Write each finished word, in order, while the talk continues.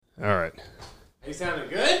All right. Are you sounding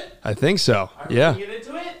good? I think so. Are we Yeah. gonna get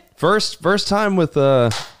into it? First time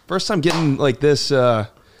getting like this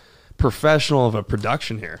professional of a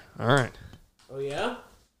production here. All right. Oh, yeah?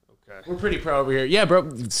 Okay. We're pretty pro over here. Yeah, bro.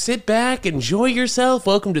 Sit back, enjoy yourself.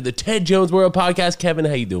 Welcome to the Ted Jones World Podcast. Kevin,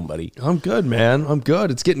 how you doing, buddy? I'm good, man. I'm good.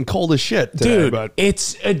 It's getting cold as shit today, Dude, but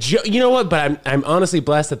it's a you know what? But I'm honestly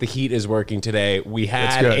blessed that the heat is working today. We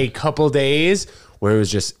had good. a couple days where it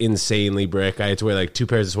was just insanely brick. I had to wear like 2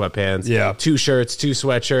 pairs of sweatpants, Yeah. 2 shirts, 2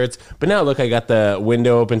 sweatshirts. But now look, I got the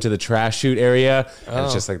window open to the trash chute area, and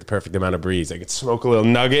it's just like the perfect amount of breeze. I could smoke a little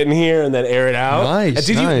nugget in here and then air it out. Nice,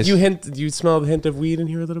 Did nice. you smell the hint of weed in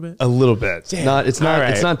here a little bit? a little bit. Damn. It's All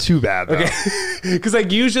right. not too bad though. Because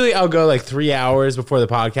like usually I'll go like 3 hours before the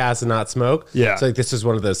podcast and not smoke. Yeah. So like this was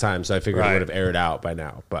one of those times. So I figured I Right. would have aired out by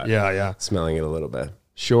now. But Yeah. smelling it a little bit.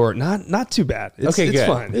 Sure. Not too bad. It's Okay, good.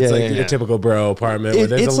 fine. It's like your typical bro apartment where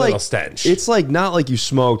there's a little stench It's like not like you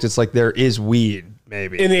smoked. It's like there is weed,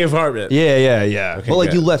 maybe. in the apartment. Yeah. Okay, Well, like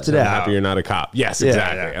good. you left it So I'm out. happy you're not a cop. Yes, Yeah,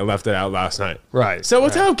 exactly. yeah. I left it out last night. Right. So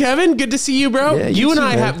what's up, Kevin? Good to see you, bro. Yeah, you you and too,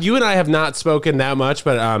 I man. have not spoken that much,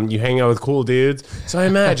 but you hang out with cool dudes. So I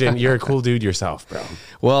imagine you're a cool dude yourself, bro.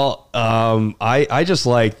 Well, I just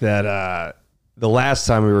like that the last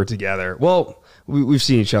time we were together, well, we've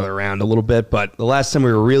seen each other around a little bit, but the last time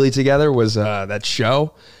we were really together was that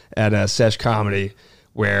show at Sesh Comedy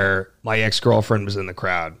where my ex-girlfriend was in the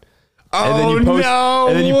crowd. And then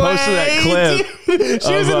you posted that clip.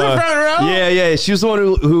 She was in the front row? Yeah. She was the one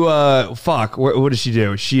who what did she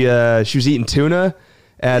do? She was eating tuna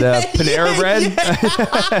at Panera Bread.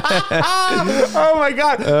 Oh my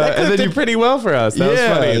god, that clip did pretty well for us. That was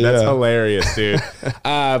funny. That's hilarious, dude.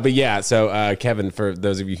 But yeah, so Kevin, for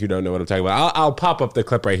those of you who don't know what I'm talking about, I'll pop up the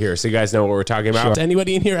clip right here so you guys know what we're talking about. Does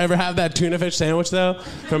anybody in here ever have that tuna fish sandwich though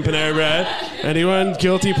from Panera Bread? Anyone?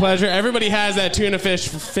 Guilty pleasure? Everybody has that tuna fish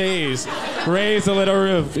phase. Raise a little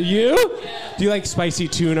roof. You? Do you like spicy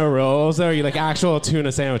tuna rolls though? Or you like actual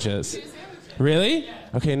tuna sandwiches? Really?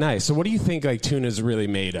 Okay, nice. So what do you think like tuna is really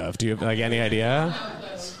made of? Do you have like any idea?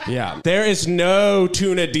 Yeah. There is no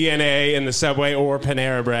tuna DNA in the Subway or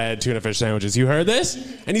Panera Bread tuna fish sandwiches. You heard this?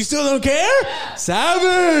 And you still don't care?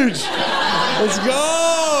 Savage! Let's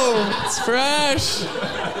go! It's fresh.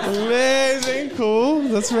 Amazing. Cool.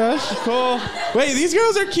 That's fresh. Cool. Wait, these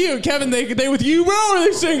girls are cute. Kevin, they with you, bro, or are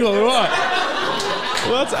they single or what?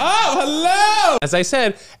 What's up? Hello! As I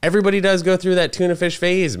said, everybody does go through that tuna fish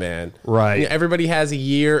phase, man. Right. You know, everybody has a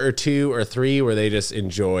year or 2 or 3 where they just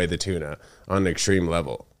enjoy the tuna on an extreme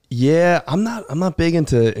level. Yeah, I'm not big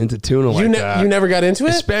into tuna like that. You never got into it?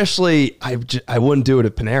 Especially, I wouldn't do it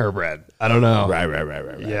at Panera Bread. I don't know.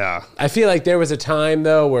 Right. Yeah. I feel like there was a time,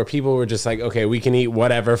 though, where people were just like, okay, we can eat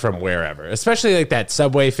whatever from wherever. Especially like that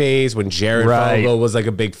Subway phase when Jared Right. Fogle was like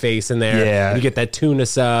a big face in there. Yeah. You get that tuna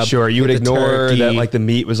sub. Sure, you would get the ignore turkey. that like the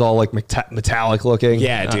meat was all like metallic looking.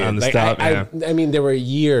 Yeah, dude. On the Like, stuff. I mean, there were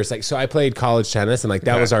years. Like, so I played college tennis, and like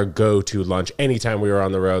that was our go-to lunch anytime we were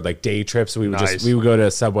on the road. Like day trips, we would Nice. we would go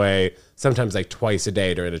to Subway sometimes like twice a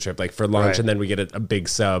day during a trip, like for lunch, Right. and then we get a big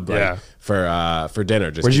sub like Yeah. for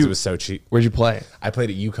dinner just Where'd because you- it was so cheap. Where'd you play? I played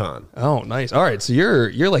at UConn. Oh, nice. All right, so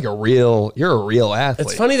you're like a real athlete.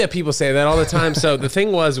 It's funny that people say that all the time. So the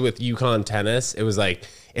thing was with UConn tennis, it was like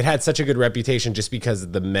it had such a good reputation just because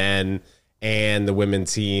of the men and the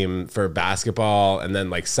women's team for basketball, and then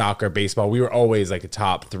like soccer, baseball. We were always like a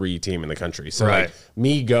top 3 team in the country. So Right. like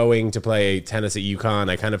me going to play tennis at UConn,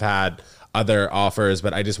 I kind of had other offers,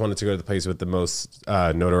 but I just wanted to go to the place with the most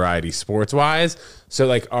notoriety sports wise. So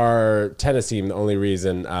like our tennis team, the only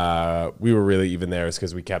reason we were really even there is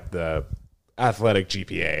because we kept the athletic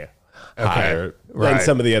GPA higher than right.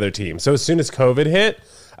 some of the other teams. So as soon as COVID hit,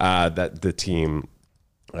 that the team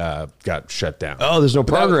got shut down. Oh, there's no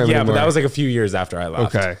program Yeah, anymore. but that was like a few years after I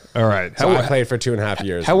left. Okay. All right. So I played for 2.5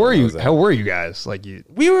 years. How were That you? was it. How were you guys? Like you?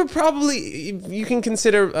 We were probably, you can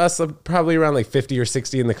consider us probably around like 50 or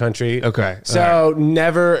 60 in the country. Okay. So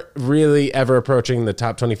never really ever approaching the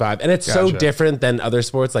top 25. And it's so Gotcha. different than other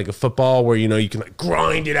sports like a football where, you know, you can like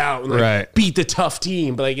grind it out and like Right. beat the tough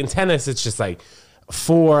team. But like in tennis, it's just like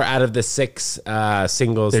 4 out of the 6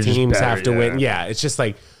 singles They're just teams better, have to win. Yeah. It's just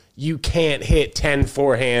like, you can't hit 10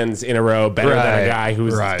 forehands in a row better than Right, a guy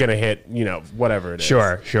who's right. going to hit, you know, whatever it is.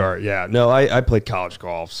 Sure. Yeah. No, I played college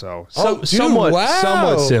golf, so dude, somewhat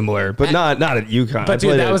wow. similar, but not at UConn. But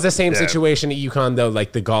dude, that was the same yeah. situation at UConn, though.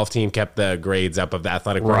 Like the golf team kept the grades up of the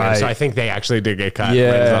athletic program, Right. so I think they actually did get cut. Yeah.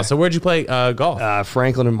 as well. So where'd you play golf?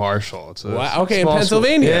 Franklin and Marshall. It's a Wow, okay, in small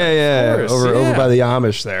Pennsylvania. school. Yeah. Of course, Over yeah. by the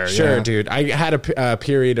Amish there. Sure, yeah. dude. I had a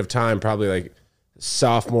period of time, probably like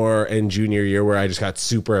sophomore and junior year where I just got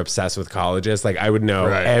super obsessed with colleges. Like I would know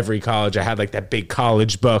every college. I had like that big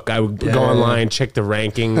college book. I would go online, check the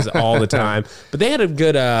rankings all the time. But they had a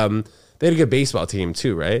good baseball team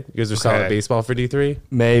too, right? You guys are solid baseball for D3?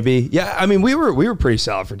 Maybe. Yeah, I mean, we were pretty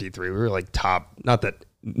solid for D3. We were like top, not that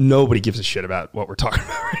nobody gives a shit about what we're talking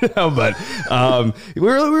about right now, but we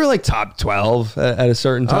were like top 12 at a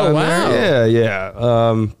certain time. Oh, wow. There.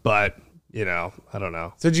 Yeah. But, you know, I don't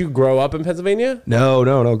know. So did you grow up in Pennsylvania? No.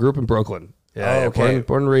 Grew up in Brooklyn. Yeah, okay.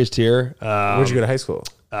 Born and raised here. Where'd you go to high school?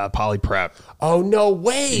 Poly Prep. Oh, no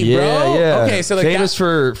way, bro. Yeah. Okay, so like famous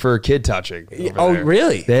for kid touching. Oh, there.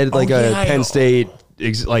 really? They had like a Penn State,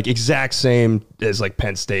 like exact same as like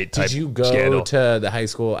Penn State type. Did you go scandal. to the high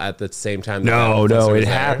school at the same time? No. It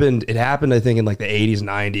happened. It happened, I think, in like the 80s,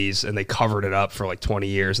 90s, and they covered it up for like 20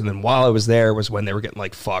 years. And then while I was there was when they were getting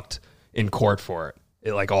like fucked in court for it.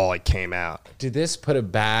 It like all like came out. Did this put a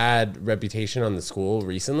bad reputation on the school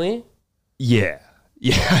recently? Yeah.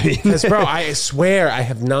 Yeah, because bro, I swear I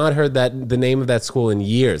have not heard the name of that school in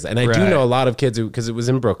years, and I do know a lot of kids because it was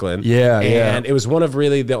in Brooklyn. And it was one of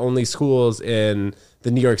really the only schools in the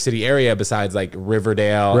New York City area besides like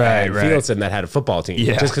Riverdale and Fieldson that had a football team.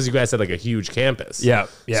 Yeah. Just because you guys had like a huge campus. Yeah.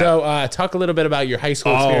 So talk a little bit about your high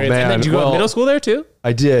school experience. Man. And then did you go to middle school there too?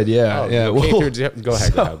 I did. Yeah. Go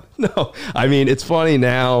ahead. No, I mean it's funny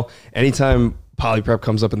now. Anytime Poly Prep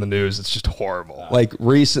comes up in the news, it's just horrible. Like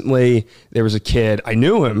recently there was a kid, I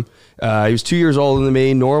knew him, he was 2 years older than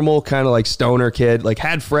me, normal kind of like stoner kid, like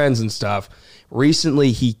had friends and stuff.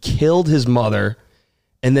 Recently he killed his mother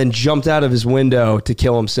and then jumped out of his window to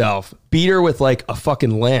kill himself, beat her with like a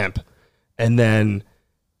fucking lamp. And then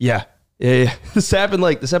this happened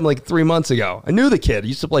like 3 months ago. I knew the kid. I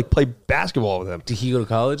used to like play basketball with him. Did he go to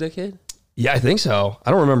college, that kid? Yeah, I think so. I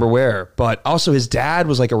don't remember where, but also his dad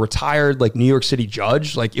was like a retired like New York City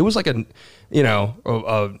judge. Like it was like a, you know,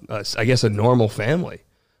 I guess a normal family.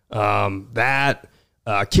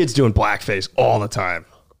 Kids doing blackface all the time.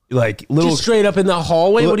 Like little just straight up in the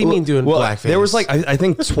hallway. What do you mean doing blackface? There was like I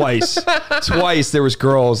think twice there was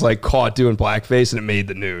girls like caught doing blackface and it made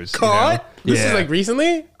the news. Caught? You know? This is like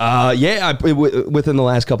recently? Within the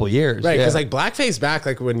last couple of years. Right, because like blackface back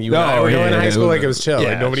like when you were going to high school, like it was chill.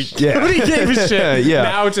 Like nobody gave a shit.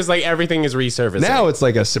 Now it's just like everything is resurfacing. Now it's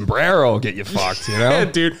like a sombrero get you fucked, you know?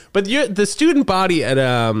 Dude. But the student body at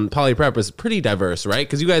Poly Prep was pretty diverse, right?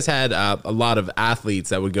 Because you guys had a lot of athletes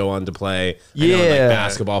that would go on to play like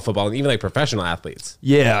basketball, football, and even like professional athletes.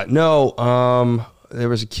 Yeah, no. There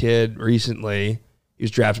was a kid recently. He was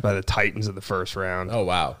drafted by the Titans in the first round. Oh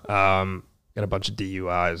wow. Got a bunch of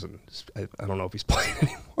DUIs, and I don't know if he's playing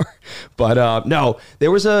anymore. But no,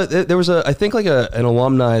 there was a I think like an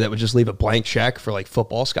alumni that would just leave a blank check for like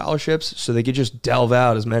football scholarships, so they could just delve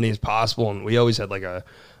out as many as possible. And we always had like a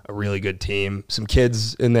really good team. Some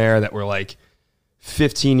kids in there that were like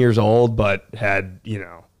 15 years old, but had, you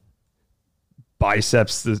know,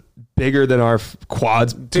 biceps bigger than our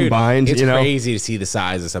quads combined. It's you know? Crazy to see the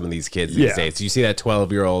size of some of these kids these days. You see that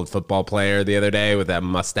 12-year-old football player the other day with that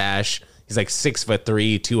mustache. He's like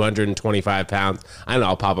 6'3", 225 pounds. I don't know.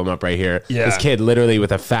 I'll pop him up right here. Yeah. This kid literally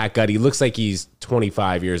with a fat gut. He looks like he's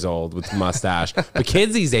 25 years old with mustache. But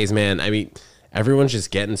kids these days, man, I mean, everyone's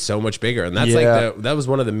just getting so much bigger. And that's that was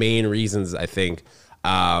one of the main reasons I think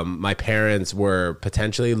my parents were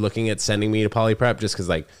potentially looking at sending me to Poly Prep just because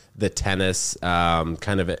like the tennis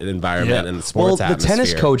kind of environment and the sports atmosphere. The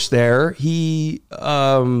tennis coach there, he,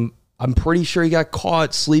 I'm pretty sure he got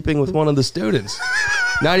caught sleeping with one of the students.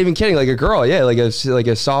 Not even kidding, like a girl, like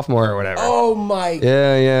a sophomore or whatever. Oh my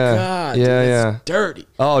God, dude, it's dirty.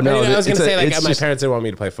 Oh no, I was gonna say like my parents didn't want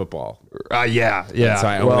me to play football. Yeah. And so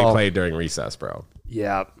I only played during recess, bro.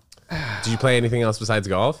 Yeah. Did you play anything else besides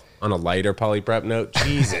golf? On a lighter Poly Prep note,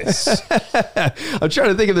 Jesus. I'm trying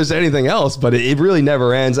to think if there's anything else, but it really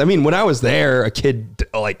never ends. I mean, when I was there, a kid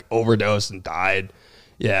like overdosed and died.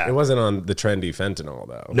 Yeah. It wasn't on the trendy fentanyl,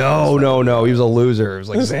 though. No. He was a loser. It was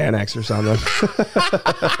like Xanax or something.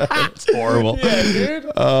 It's horrible. Yeah,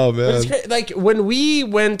 dude. Oh, man. But it's like, when we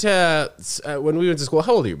went to school,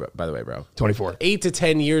 how old are you, by the way, bro? 24. 8 to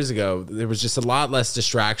 10 years ago, there was just a lot less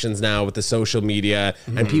distractions now with the social media,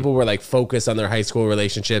 and people were like focused on their high school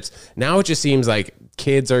relationships. Now it just seems like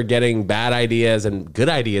kids are getting bad ideas and good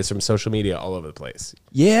ideas from social media all over the place.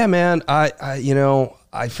 Yeah, man.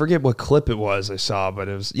 I forget what clip it was I saw, but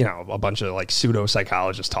it was, you know, a bunch of like pseudo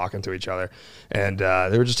psychologists talking to each other. And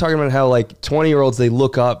they were just talking about how like 20-year-olds, they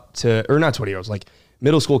look up to, or not 20-year-olds, like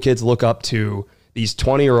middle school kids look up to these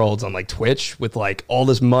 20-year-olds on like Twitch with like all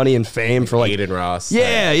this money and fame for like Aiden Ross.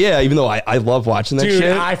 Yeah. Even though I love watching that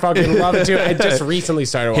shit. I fucking love it too. I just recently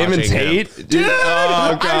started watching him and Tate. Dude,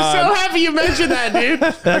 oh, God. I'm so happy you mentioned that, dude.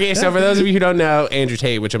 Okay, so for those of you who don't know, Andrew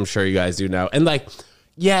Tate, which I'm sure you guys do know, and like,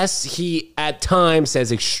 yes, he at times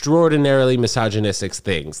says extraordinarily misogynistic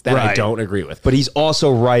things that I don't agree with. But he's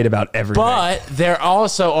also right about everything. But there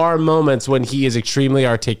also are moments when he is extremely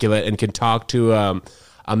articulate and can talk to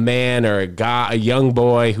a man or a young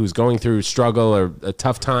boy who's going through struggle or a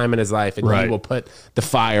tough time in his life, and he will put the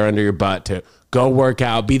fire under your butt to go work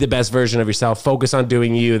out, be the best version of yourself, focus on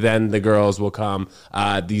doing you, then the girls will come.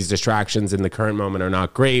 These distractions in the current moment are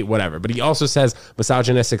not great, whatever. But he also says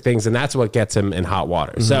misogynistic things, and that's what gets him in hot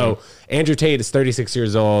water. Mm-hmm. So Andrew Tate is 36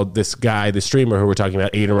 years old. This guy, the streamer who we're talking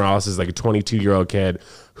about, Aiden Ross, is like a 22-year-old kid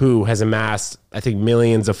who has amassed, I think,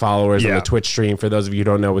 millions of followers on the Twitch stream. For those of you who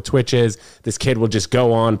don't know what Twitch is, this kid will just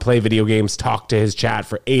go on, play video games, talk to his chat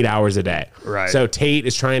for 8 hours a day. Right. So Tate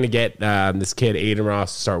is trying to get this kid, Aiden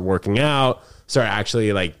Ross, to start working out, start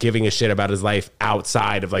actually like giving a shit about his life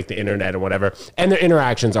outside of like the internet or whatever. And their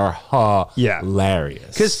interactions are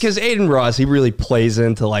hilarious. Because Aiden Ross, he really plays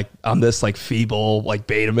into like, I'm this like feeble, like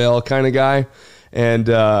beta male kind of guy. And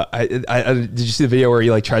I did you see the video where he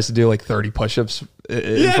like tries to do like 30 push-ups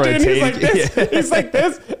in front of Tate? He's like this. He's like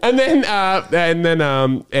this. And then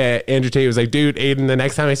Andrew Tate was like, dude, Aiden, the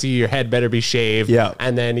next time I see you, your head better be shaved. Yeah.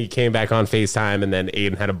 And then he came back on FaceTime, and then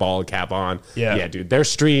Aiden had a bald cap on. Yeah, dude. Their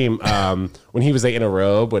stream, when he was like in a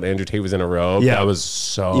robe, when Andrew Tate was in a robe, that was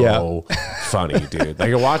so funny, dude.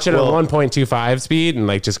 Like I watch it at 1.25 speed and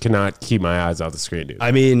like just cannot keep my eyes off the screen, dude.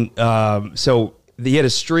 I mean, so he had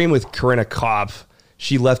a stream with Corinna Kopf.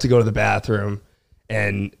 She left to go to the bathroom,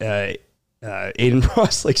 and Aiden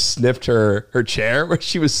Ross like sniffed her chair where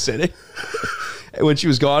she was sitting when she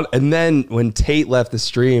was gone. And then when Tate left the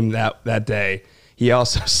stream that day, he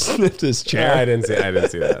also sniffed his chair. Yeah, I didn't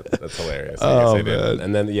see that. That's hilarious. I did.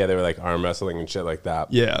 And then they were like arm wrestling and shit like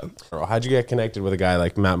that. Yeah. How'd you get connected with a guy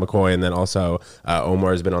like Matt McCoy, and then also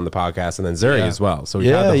Omar has been on the podcast, and then Zuri as well. So we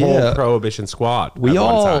had the whole Prohibition squad. We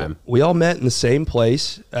all met in the same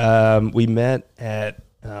place. We met at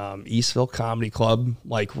Eastville Comedy Club,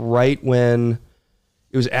 like right when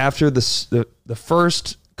it was after the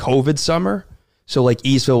first COVID summer. So like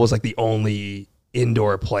Eastville was like the only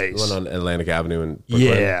indoor place. One on Atlantic Avenue in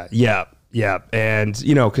Brooklyn. Yeah. And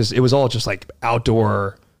you know, because it was all just like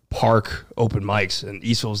outdoor park open mics, and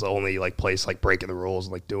Eastville was the only like place like breaking the rules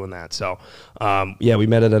and like doing that. So we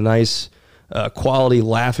met at a nice quality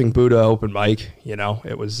Laughing Buddha open mic. You know,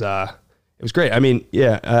 it was great. I mean,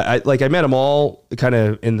 I met them all kind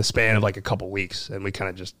of in the span of like a couple weeks, and we kind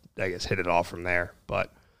of just, I guess, hit it off from there.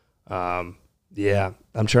 But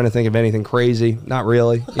I'm trying to think of anything crazy. Not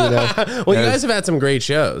really, you know. Well, you guys have had some great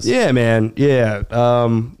shows. Yeah, man. Yeah.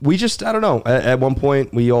 We just, I don't know. At one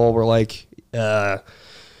point, we all were like, I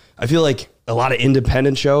feel like a lot of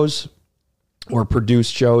independent shows or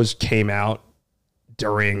produced shows came out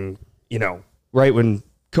during, you know, right when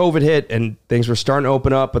COVID hit and things were starting to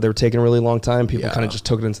open up, but they were taking a really long time. People kind of just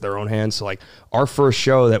took it into their own hands. So like our first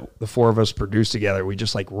show that the four of us produced together, we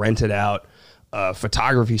just like rented out a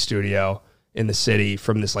photography studio in the city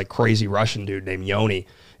from this like crazy Russian dude named Yoni.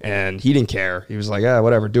 And he didn't care. He was like,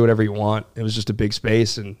 whatever, do whatever you want. It was just a big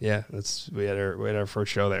space. And we had our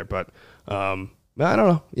first show there. But I don't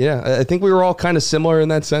know. Yeah, I think we were all kind of similar in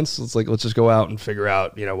that sense. It's like, let's just go out and figure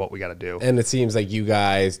out, you know, what we got to do. And it seems like you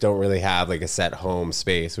guys don't really have like a set home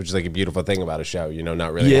space, which is like a beautiful thing about a show, you know,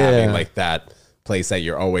 not really having like that place that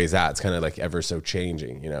you're always at. It's kind of like ever so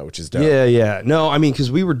changing, you know, which is dope. Yeah. No, I mean,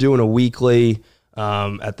 because we were doing a weekly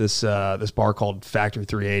at this bar called Factory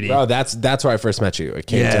 380. Oh, that's where I first met you. I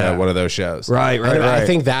came to one of those shows. Right. I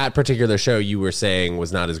think that particular show you were saying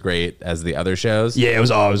was not as great as the other shows. Yeah, it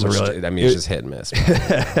was always really. I mean, it's just hit and miss.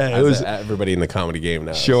 It was everybody in the comedy game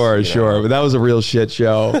now. Sure. But that was a real shit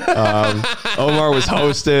show. Omar was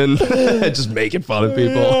hosting, just making fun of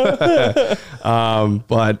people.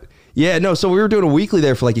 But yeah, no. So we were doing a weekly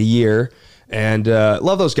there for like a year. And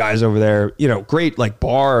love those guys over there. You know, great like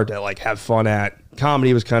bar to like have fun at.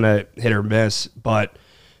 Comedy was kind of hit or miss, but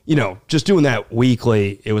you know, just doing that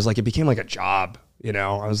weekly, it was like it became like a job. You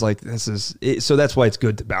know, I was like, this is it. So that's why it's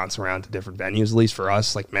good to bounce around to different venues, at least for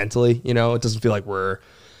us, like mentally. You know, it doesn't feel like we're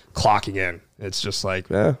clocking in. It's just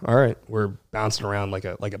like, all right, we're bouncing around like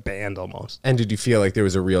a band almost. And did you feel like there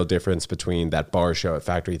was a real difference between that bar show at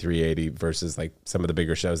Factory 380 versus like some of the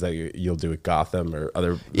bigger shows that you'll do at Gotham or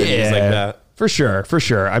other venues like that? For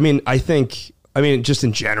sure. I mean, just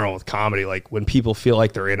in general with comedy, like when people feel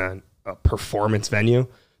like they're in a performance venue,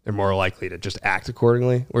 they're more likely to just act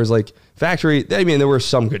accordingly. Whereas like Factory, I mean, there were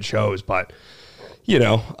some good shows, but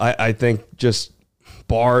I think just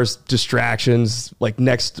bars, distractions, like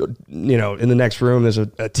next, in the next room, there's a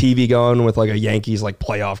TV going with like a Yankees like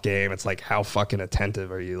playoff game. It's like, how fucking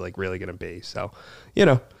attentive are you like really going to be? So,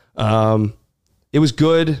 it was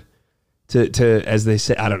good to, as they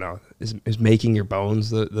say, I don't know, is making your bones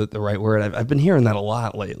the right word? I've been hearing that a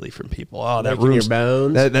lot lately from people. Oh, that room's, your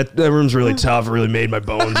bones? That room's really tough. It really made my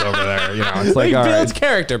bones over there. It's like, all builds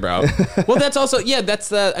character, bro. Well, that's also, that's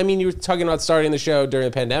the, you were talking about starting the show during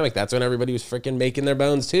the pandemic. That's when everybody was freaking making their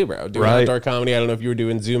bones too, bro. Doing outdoor comedy. I don't know if you were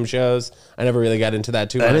doing Zoom shows. I never really got into that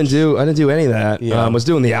too much. I didn't do any of that. I was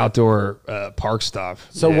doing the outdoor park stuff.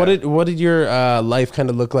 So what did your life kind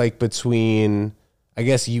of look like between, I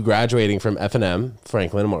guess, you graduating from F&M,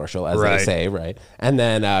 Franklin and Marshall, as they say, right? And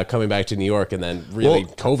then coming back to New York, and then really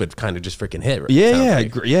COVID kind of just freaking hit.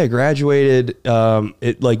 Right? Graduated.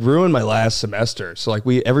 It like ruined my last semester. So like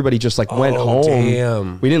everybody just like went home.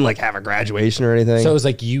 Damn. We didn't like have a graduation or anything. So it was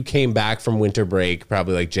like you came back from winter break,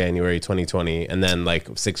 probably like January 2020, and then like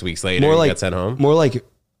 6 weeks later, you got sent home. More like,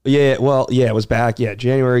 it was back. Yeah,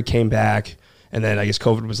 January came back. And then I guess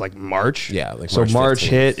COVID was like March. Yeah, like so March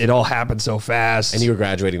hit. It all happened so fast. And you were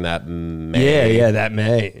graduating that May. Yeah, that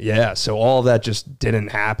May. Yeah, so all of that just didn't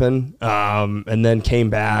happen. And then came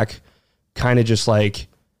back, kind of just like,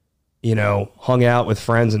 hung out with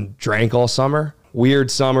friends and drank all summer. Weird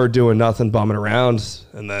summer, doing nothing, bumming around,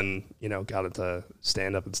 and then got into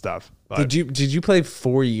stand up and stuff. But did you play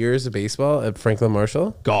 4 years of baseball at Franklin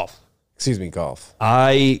Marshall? Golf. Excuse me, golf.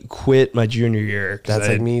 I quit my junior year. That's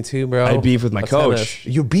like me too, bro. I beef with my coach.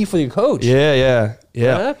 You beef with your coach? Yeah. What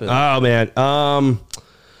happened? Oh, man.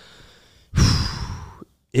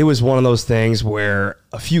 It was one of those things where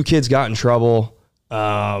a few kids got in trouble.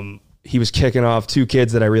 He was kicking off 2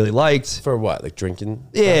 kids that I really liked. For what? Like drinking?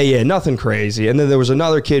 Yeah, nothing crazy. And then there was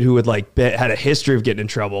another kid who had a history of getting in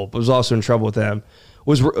trouble, but was also in trouble with them.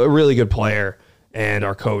 Was a really good player. And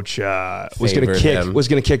our coach was going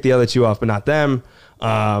to kick the other 2 off, but not them.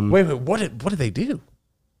 Wait, what did they do?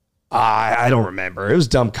 I don't remember. It was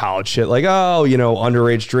dumb college shit, like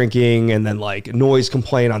underage drinking, and then like noise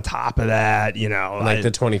complaint on top of that. Like the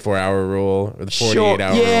 24-hour rule or the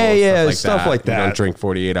 48-hour rule. Yeah, stuff like that. You don't drink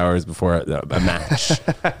 48 hours before a match.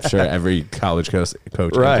 I'm sure every college coach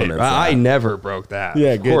right. implements that. I never broke that.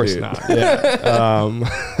 Yeah, of course dude. not.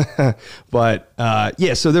 Yeah. But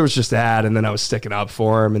so there was just that, and then I was sticking up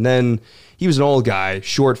for him, and then he was an old guy,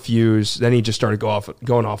 short fuse. Then he just started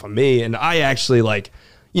going off on me, and I actually like.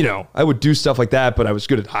 I would do stuff like that, but I was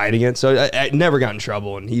good at hiding it. So I never got in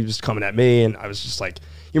trouble, and he was coming at me, and I was just like,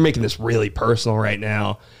 you're making this really personal right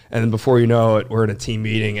now. And then before you know it, we're in a team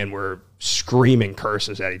meeting, and we're screaming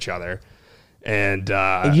curses at each other. And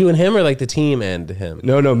you and him, or like the team and him?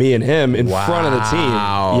 No, me and him in front of the team.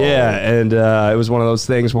 Yeah, and it was one of those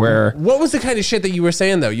things where... What was the kind of shit that you were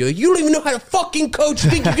saying, though? You're like, you don't even know how to fucking coach.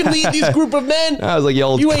 Think you can lead this group of men? I was like, you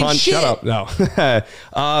old cunt, shut up. No.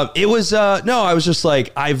 It was... no, I was just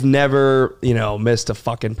like, I've never, missed a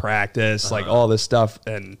fucking practice, like all this stuff.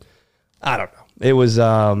 And I don't know. It was...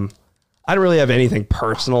 I don't really have anything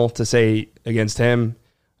personal to say against him.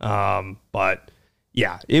 But...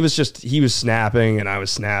 yeah, it was just, he was snapping and I was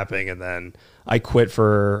snapping, and then I quit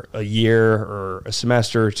for a year or a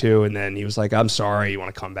semester or 2, and then he was like, I'm sorry, you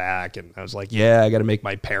want to come back? And I was like, yeah, I got to make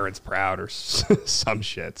my parents proud or some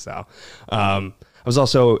shit. So I was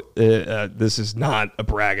also, this is not a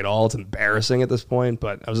brag at all, it's embarrassing at this point,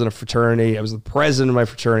 but I was in a fraternity, I was the president of my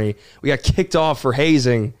fraternity. We got kicked off for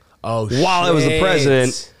hazing while I was the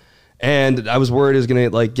president. And I was worried I was going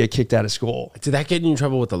to like get kicked out of school. Did that get you in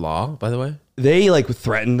trouble with the law, by the way? They like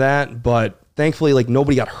threatened that, but thankfully like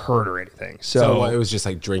nobody got hurt or anything. So it was just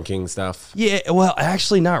like drinking stuff. Yeah, well,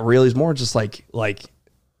 actually not really. It's more just like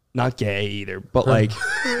not gay either, but like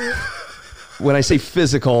when I say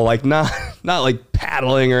physical, like not like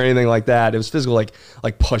paddling or anything like that. It was physical, like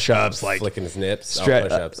push-ups, like flicking his nips,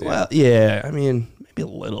 push-ups. Yeah. Well, yeah, I mean maybe a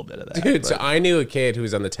little bit of that. Dude, so I knew a kid who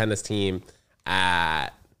was on the tennis team at.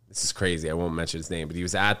 This is crazy. I won't mention his name, but he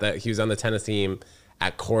was on the tennis team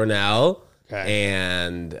at Cornell,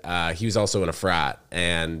 and he was also in a frat,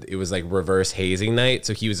 and it was like reverse hazing night.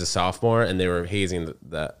 So he was a sophomore, and they were hazing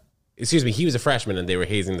he was a freshman, and they were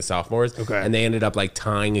hazing the sophomores. Okay. And they ended up like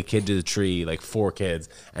tying a kid to the tree, like 4 kids,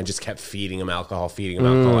 and just kept feeding him alcohol,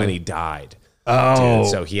 and he died. Oh,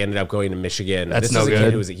 dude, so he ended up going to Michigan. That's no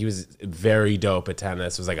good. He was very dope at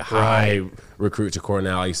tennis. Was like a high recruit to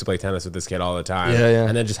Cornell. I used to play tennis with this kid all the time. Yeah.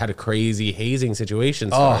 And then just had a crazy hazing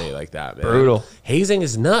situation story like that. Man. Brutal. Hazing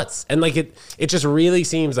is nuts, and like it just really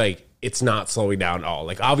seems like it's not slowing down at all.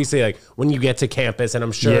 Like obviously, like when you get to campus, and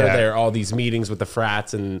I'm sure there are all these meetings with the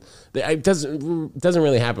frats, and it doesn't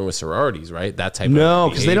really happen with sororities, right? That type. No,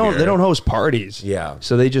 because they don't host parties. Yeah,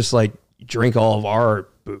 so they just like drink all of our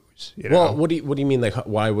booze. You know? Well, what do you mean? Like,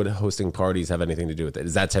 why would hosting parties have anything to do with it?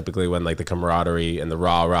 Is that typically when like the camaraderie and the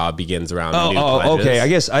rah begins around? Okay. I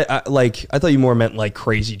guess I thought you more meant like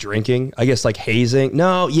crazy drinking. I guess like hazing.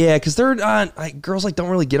 No, yeah, because they're girls like don't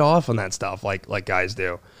really get off on that stuff like guys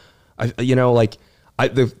do.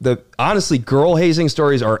 Honestly, girl hazing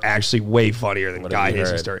stories are actually way funnier than guy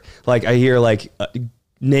hazing stories. Like I hear like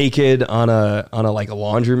naked on a like a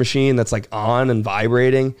laundry machine that's like on and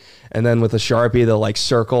vibrating, and then with a Sharpie they'll like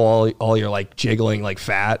circle all your like jiggling like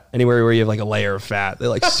fat anywhere where you have like a layer of fat, they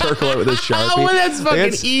like circle it with a Sharpie. Oh, that's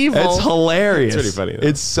fucking evil. It's hilarious. It's pretty funny though.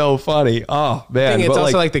 It's so funny. Oh man, it's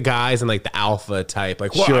also like the guys and like the alpha type,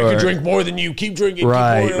 like I could drink more than you, keep drinking,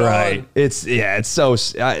 right. It's so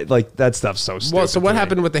like that stuff's so stupid. Well, so what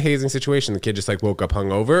happened with the hazing situation? The kid just like woke up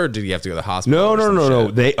hungover, or did he have to go to the hospital?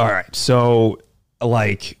 No. They all right. So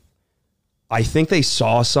like, I think they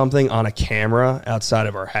saw something on a camera outside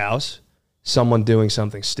of our house. Someone doing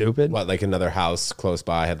something stupid. What, like another house close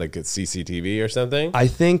by had like a CCTV or something? I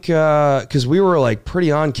think because we were like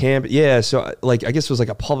pretty on campus. Yeah, so like I guess it was like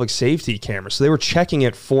a public safety camera. So they were checking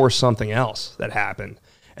it for something else that happened.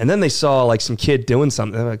 And then they saw like some kid doing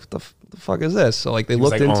something. They're like, what the fuck is this? So like they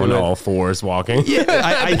looked into it. All fours walking. Yeah,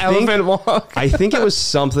 I elephant walk. I think it was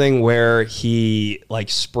something where he like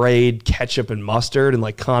sprayed ketchup and mustard and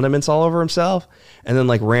like condiments all over himself, and then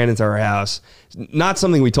like ran into our house. Not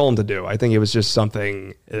something we told him to do. I think it was just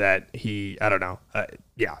something that I don't know.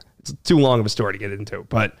 It's too long of a story to get into.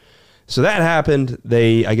 But so that happened.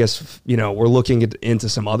 I guess, we're looking into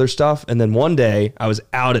some other stuff. And then one day I was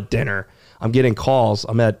out at dinner. I'm getting calls.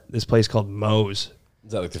 I'm at this place called Moe's.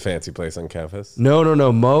 Is that like the fancy place on campus?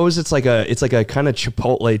 No. Moe's. It's like a kind of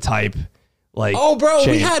Chipotle type. Like, oh, bro,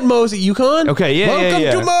 chain. We had Moe's at UConn. Okay, yeah, Welcome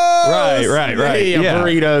to Moe's. Right. Yeah,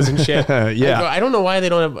 burritos and shit. Yeah, I don't know why they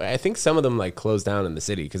don't have. I think some of them like closed down in the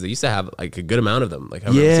city because they used to have like a good amount of them. Like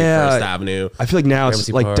First Avenue. I feel like now it's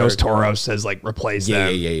like Dos Toros has like replaced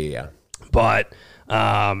them. Yeah. But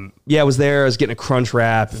I was there. I was getting a crunch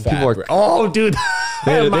wrap. And people were, oh, dude.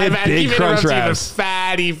 They had big crunch wraps.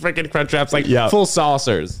 Fatty freaking crunch wraps, like full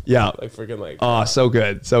saucers. Yeah. Like freaking like. Oh, so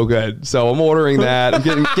good. So good. So I'm ordering that. I'm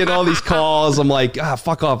getting all these calls. I'm like,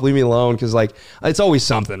 fuck off. Leave me alone. Cause like, it's always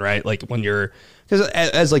something, right? Like when you're, because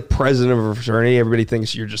as like president of a fraternity, everybody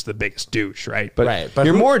thinks you're just the biggest douche, right? But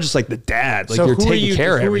you're more just like the dad. Like you're taking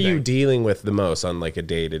care of everything. Who are you dealing with the most on like a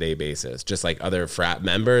day-to-day basis? Just like other frat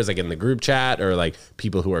members, like in the group chat, or like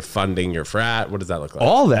people who are funding your frat? What does that look like?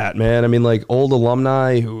 All that, man. I mean, like old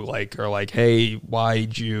alumni who like are like, hey, why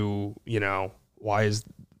is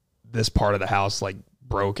this part of the house like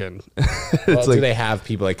broken? Well, do they have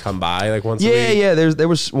people like come by like once a week? Yeah. There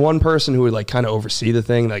was one person who would like kind of oversee the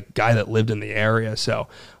thing, like guy that lived in the area. So,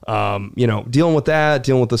 dealing with that,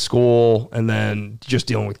 dealing with the school, and then just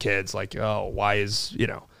dealing with kids. Like, why is,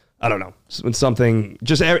 I don't know. When something,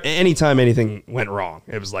 just anytime anything went wrong,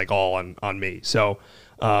 it was like all on me. So,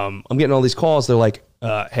 I'm getting all these calls. They're like,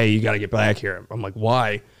 hey, you got to get back here. I'm like,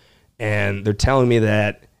 why? And they're telling me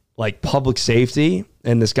that like public safety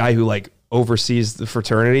and this guy who like oversees the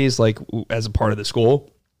fraternities, like as a part of the school,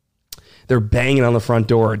 they're banging on the front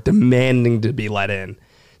door, demanding to be let in,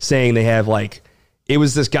 saying they have like, it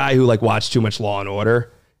was this guy who like watched too much Law and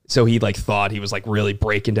Order. So he like thought he was like really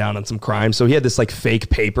breaking down on some crime. So he had this like fake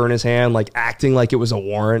paper in his hand, like acting like it was a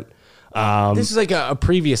warrant. This is like a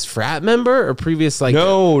previous frat member or previous like.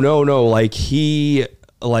 No. Like he,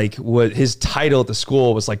 like what his title at the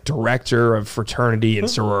school was like director of fraternity and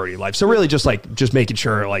sorority life. So really just making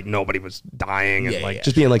sure like nobody was dying and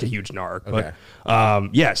just being like a huge narc. Okay.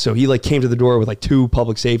 But so he like came to the door with like two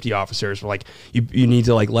public safety officers. Were like, you need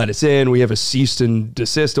to like let us in. We have a cease and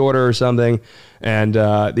desist order or something. And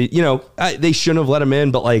they shouldn't have let him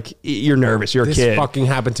in, but like you're nervous. You're a kid. This fucking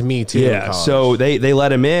happened to me too. Yeah. So they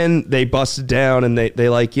let him in. They busted down and they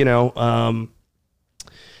like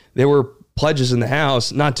they were pledges in the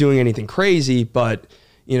house, not doing anything crazy, but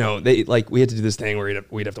they like, we had to do this thing where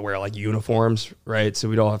we'd have to wear like uniforms, right? So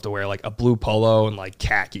we'd all have to wear like a blue polo and like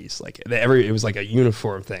khakis, like it was like a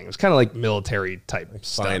uniform thing. It was kind of like military type like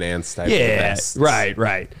stuff. Finance type. Yeah,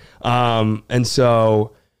 right. And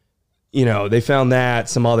so they found that,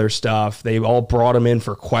 some other stuff. They all brought them in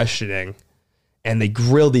for questioning, and they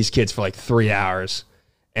grilled these kids for like 3 hours.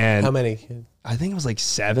 And how many kids? I think it was like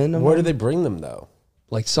 7. Where did they bring them though?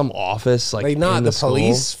 like some office, like not in the school.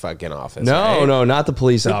 police fucking office. No, right? no, not the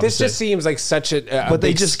police office. This just seems like such a But they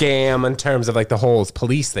big just- scam in terms of like the whole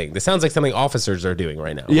police thing. This sounds like something officers are doing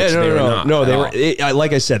right now. Yeah, which they were no. not They at were all.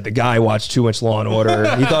 like I said, the guy watched too much Law and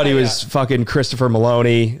Order. He thought he was fucking Christopher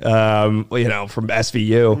Maloney, from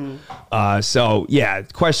SVU. So yeah,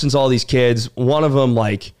 questions all these kids. One of them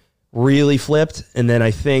like really flipped, and then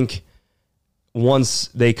I think once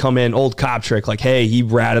they come in, old cop trick, like, hey, he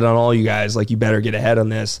ratted on all you guys, like, you better get ahead on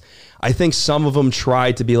this. I think some of them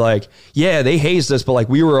tried to be like, yeah, they hazed us, but like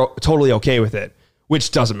we were totally okay with it,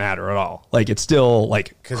 which doesn't matter at all. Like, it's still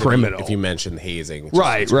like criminal. If you mentioned hazing.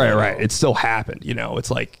 Right. It still happened,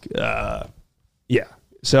 it's like, yeah.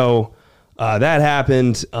 So that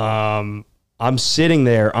happened. I'm sitting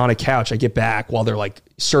there on a couch. I get back while they're like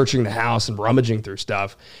searching the house and rummaging through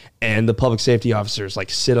stuff. And the public safety officers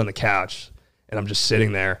like sit on the couch, and I'm just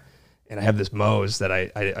sitting there, and I have this Moe's that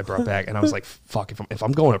I brought back, and I was like, fuck, if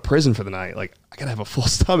I'm going to prison for the night, like, I gotta have a full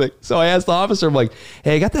stomach. So I asked the officer, I'm like,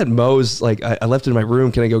 hey, I got that Moe's, like, I left it in my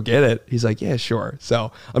room. Can I go get it? He's like, yeah, sure.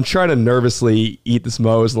 So I'm trying to nervously eat this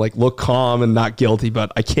Moe's and like look calm and not guilty,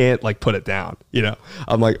 but I can't like put it down.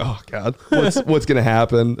 I'm like, oh God, what's gonna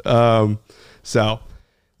happen? So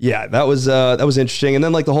yeah, that was interesting. And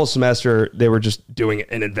then like the whole semester, they were just doing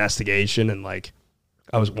an investigation, and like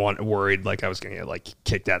I was worried like I was gonna get like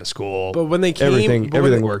kicked out of school. But when they came,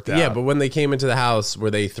 everything worked out. Yeah, but when they came into the house,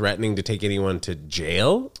 were they threatening to take anyone to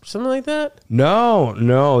jail or something like that?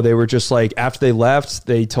 No, they were just like, after they left,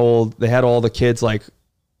 they had all the kids, like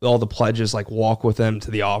all the pledges, like walk with them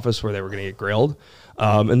to the office where they were gonna get grilled.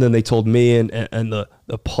 And then they told me and the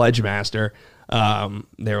pledge master,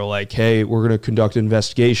 they were like, hey, we're going to conduct an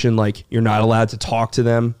investigation. Like, you're not allowed to talk to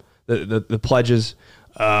them, the pledges.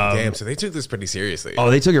 Damn, so they took this pretty seriously.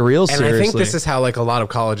 Oh, they took it real seriously. And I think this is how like a lot of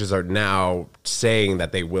colleges are now saying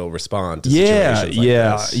that they will respond to situations like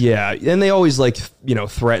this. Yeah. And they always like,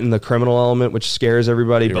 threaten the criminal element, which scares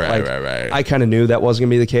everybody. But Right. I kind of knew that wasn't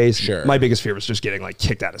going to be the case. Sure. My biggest fear was just getting like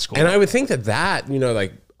kicked out of school. And I would think that,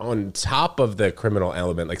 like, on top of the criminal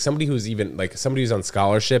element, like somebody who's on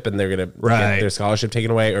scholarship and they're gonna get their scholarship taken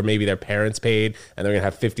away, or maybe their parents paid and they're gonna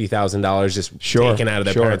have $50,000 just taken out of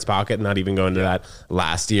their parents' pocket, not even going to that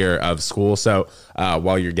last year of school. So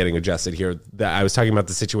while you're getting adjusted here, I was talking about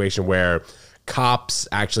the situation where cops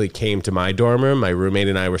actually came to my dorm room. My roommate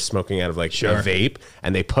and I were smoking out of like a vape,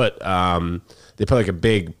 and they put like a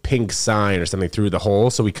big pink sign or something through the hole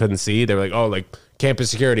so we couldn't see. They were like, oh, like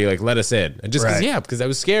campus security, like let us in. And just because I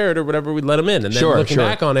was scared or whatever, we'd let them in. And then looking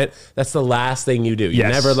back on it, that's the last thing you do. You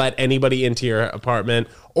never let anybody into your apartment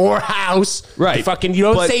or house. Right. You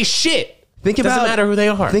don't say shit. Doesn't matter who they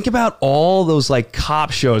are. Think about all those like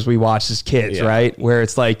cop shows we watched as kids, right? Where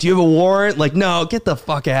it's like, do you have a warrant? Like, no, get the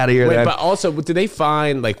fuck out of here. Wait, but also, did they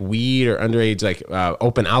find like weed or underage, like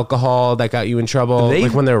open alcohol that got you in trouble?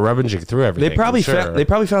 Like when they were rummaging through everything. They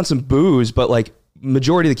probably found some booze, but like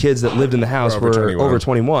majority of the kids that lived in the house were over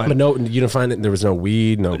 21. But no, you didn't find it. There was no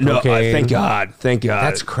weed, no cocaine. Thank God.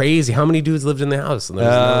 That's crazy. How many dudes lived in the house? And there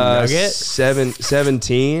was no nugget?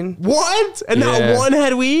 17. What? And not one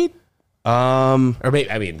had weed? Or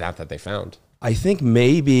maybe, not that they found. I think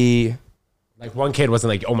maybe like one kid wasn't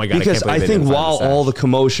like, oh my God, because I think while all the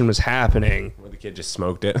commotion was happening, the kid just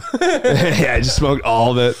smoked it. I just smoked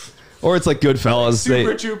all of it. Or it's like Goodfellas.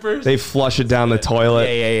 Super Troopers. They flush it down the toilet.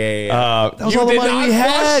 Yeah. That was all the money we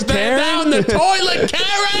had, Karen. Down the toilet,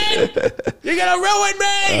 Karen. You're gonna ruin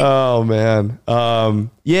me. Oh man.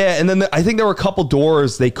 Yeah, and then I think there were a couple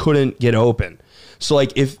doors they couldn't get open. So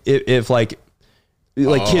like if kids'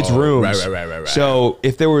 rooms. Right. So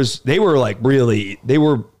if they were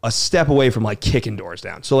a step away from like kicking doors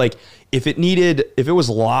down. So like if it was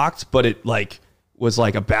locked, but it like was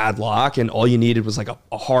like a bad lock and all you needed was like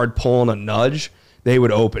a hard pull and a nudge, they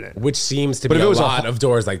would open it. Which seems to be a lot of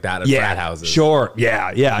doors like that at frat houses. Sure.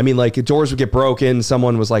 Yeah. I mean, like doors would get broken.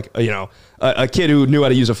 Someone was like, a kid who knew how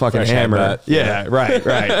to use a fucking hammer. Yeah.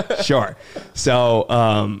 Right. Sure.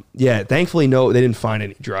 So, thankfully, no, they didn't find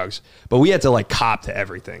any drugs, but we had to like cop to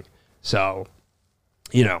everything. So,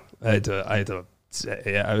 I had to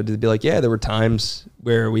be like, yeah, there were times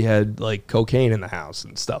where we had like cocaine in the house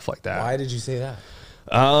and stuff like that. Why did you say that?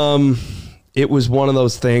 It was one of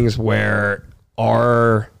those things where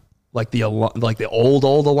our the old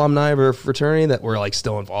alumni of our fraternity that were like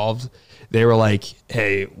still involved, they were like,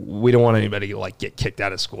 hey, we don't want anybody to like get kicked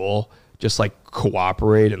out of school. just like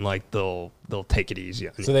cooperate and like they'll take it easy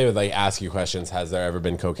on you. So they would like ask you questions. Has there ever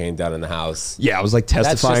been cocaine done in the house? Yeah, I was like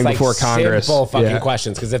testifying before Congress. Simple fucking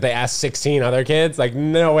questions. Because if they ask 16 other kids, like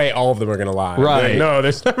no way, all of them are gonna lie. Right? Like, no,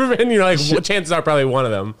 there's never been. You're like, chances are probably one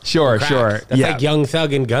of them. Sure. That's like Young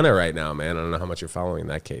Thug and Gunna right now, man. I don't know how much you're following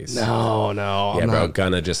that case. No. Yeah, bro.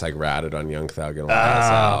 Gunna just like ratted on Young Thug and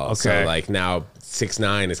YSL. Okay. So like now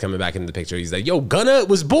 6ix9ine is coming back into the picture. He's like, yo, Gunna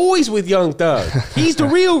was boys with Young Thug. He's the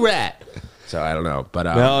real rat. So I don't know, but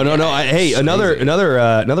no. Hey,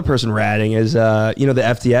 another person ratting is the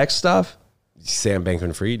FTX stuff. Sam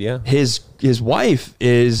Bankman-Fried, yeah. His wife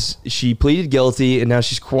she pleaded guilty and now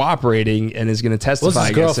she's cooperating and is going to testify. Well,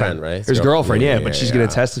 his against girlfriend, him. right? His girlfriend, yeah, but she's going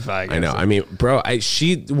to testify against I know. him. I mean, bro,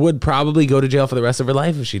 she would probably go to jail for the rest of her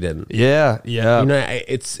life if she didn't. Yeah. You know,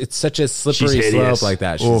 it's such a slippery slope like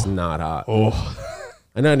that. She's not hot. Oh.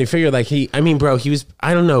 I know, and you figure like he was,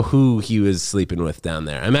 I don't know who he was sleeping with down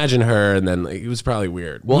there. Imagine her, and then like, it was probably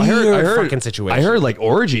weird. Well, I heard fucking situation. I heard like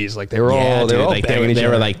orgies, like they were all like banging there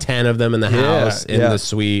were like 10 of them in the house in the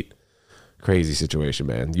suite. Crazy situation,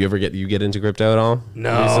 man. You get into crypto at all?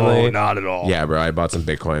 No, recently? Not at all. Yeah, bro. I bought some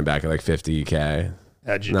Bitcoin back at like 50K.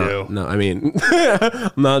 How'd you do? No, I mean, I'm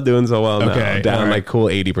not doing so well now. Okay, Down like cool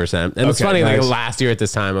 80%. And it's funny, nice. like last year at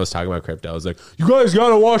this time, I was talking about crypto. I was like, you guys got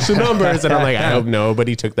to watch the numbers. And I'm like, I hope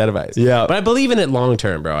nobody took that advice. Yeah. But I believe in it long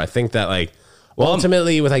term, bro. I think that like,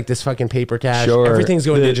 ultimately with like this fucking paper cash, everything's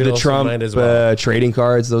going digital. The Trump so as well. trading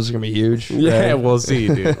cards, those are going to be huge. Yeah, right? we'll see,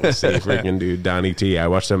 dude. We'll see. Freaking dude, Donnie T. I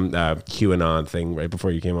watched some QAnon thing right before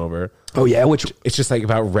you came over. Oh, yeah? It's just like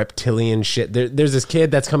about reptilian shit. There's this kid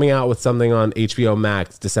that's coming out with something on HBO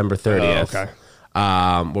Max December 30th.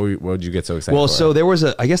 Oh, okay. What would you get so excited Well, for? so there was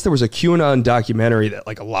a QAnon documentary that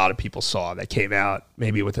like a lot of people saw that came out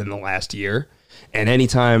maybe within the last year. And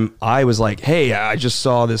anytime I was like, hey, I just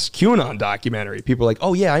saw this QAnon documentary, people are like,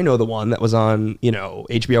 oh, yeah, I know the one that was on,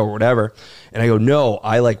 HBO or whatever. And I go, no,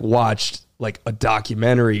 I like watched like a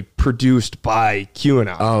documentary produced by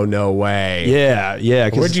QAnon. Oh, no way. Yeah.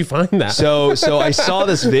 Where'd you find that? So I saw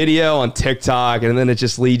this video on TikTok and then it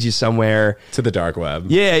just leads you somewhere. To the dark web.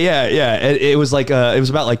 Yeah. It was like, it was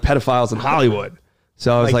about like pedophiles in Hollywood.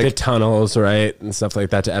 So I was like the tunnels, right? And stuff like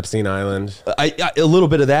that to Epstein Island. A little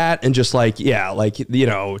bit of that. And just like,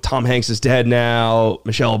 Tom Hanks is dead now.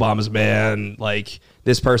 Michelle Obama's banned. Like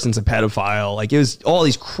this person's a pedophile. Like it was all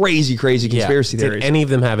these crazy conspiracy theories. Did any of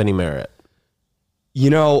them have any merit?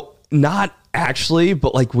 Not actually,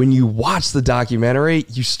 but like when you watch the documentary,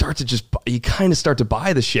 you kind of start to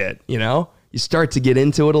buy the shit, You start to get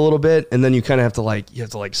into it a little bit. And then you kind of have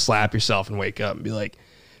to slap yourself and wake up and be like,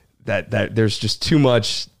 that there's just too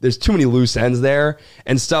much. There's too many loose ends there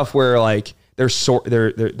and stuff where like they're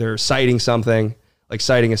citing something, like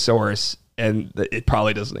citing a source, and it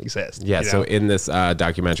probably doesn't exist. Yeah. So in this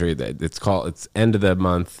documentary, it's end of the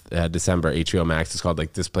month, December, HBO Max. It's called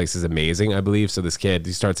like This Place Is Amazing, I believe. So this kid,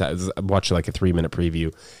 he starts out watching like a 3-minute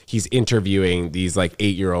preview. He's interviewing these like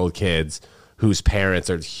 8-year-old kids whose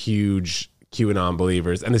parents are huge QAnon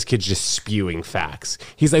believers, and this kid's just spewing facts.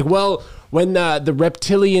 He's like, well, when the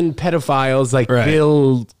reptilian pedophiles like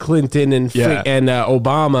Bill Clinton and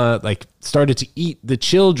Obama like started to eat the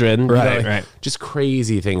children, right. Just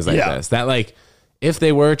crazy things like this. That like, if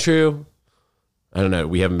they were true, I don't know.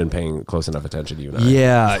 We haven't been paying close enough attention to you and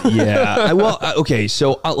I. Yeah. Okay.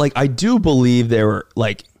 So I do believe there were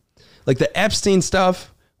like the Epstein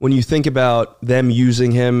stuff. When you think about them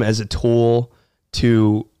using him as a tool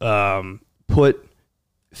to put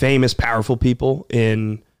famous, powerful people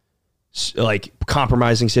in like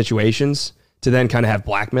compromising situations to then kind of have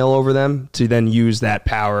blackmail over them to then use that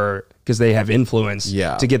power because they have influence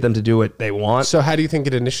to get them to do what they want. So how do you think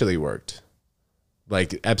it initially worked?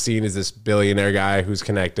 Like Epstein is this billionaire guy who's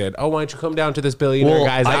connected. Oh, why don't you come down to this billionaire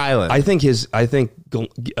guy's island? I think Ghislaine.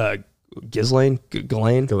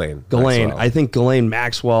 Maxwell. I think Ghislaine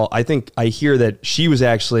Maxwell. I hear that she was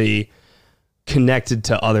actually connected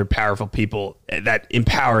to other powerful people that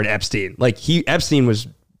empowered Epstein. Like Epstein was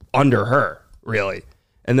under her, really.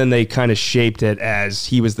 And then they kind of shaped it as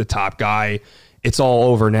he was the top guy. It's all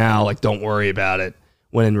over now. Like, don't worry about it.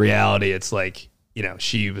 When in reality, it's like,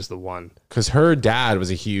 she was the one. Because her dad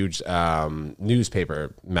was a huge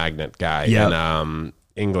newspaper magnate guy in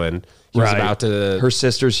England. He was about to. Her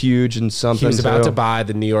sister's huge and something. He was about to buy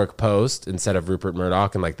the New York Post instead of Rupert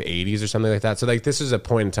Murdoch in like the 80s or something like that. So like this is a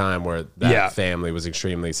point in time where that family was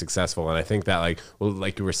extremely successful, and I think that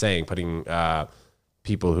like you were saying, putting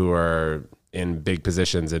people who are in big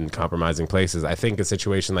positions in compromising places. I think a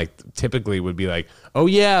situation like typically would be like, oh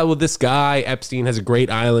yeah, well this guy Epstein has a great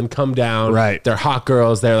island, come down. Right. They're hot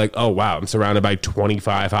girls. They're like, oh wow, I'm surrounded by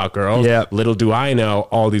 25 hot girls. Yeah. Little do I know,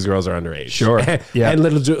 all these girls are underage. Sure. Yeah. And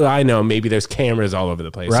little do I know, maybe there's cameras all over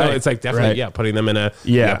the place. So Right. it's like definitely, Right. putting them in a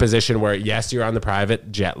position where yes, you're on the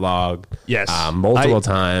private jet log. Yes. Multiple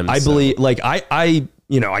times. I believe, like, I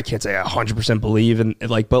can't say I 100% believe in,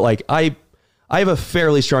 like, but like, I have a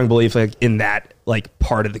fairly strong belief, like, in that, like,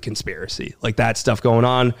 part of the conspiracy, like that stuff going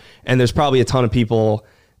on. And there's probably a ton of people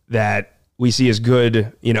that we see as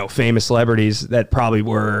good, famous celebrities that probably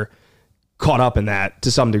were caught up in that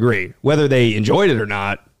to some degree, whether they enjoyed it or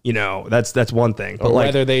not. That's one thing. But or like,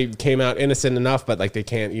 whether they came out innocent enough, but like they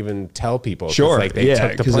can't even tell people. Sure, like they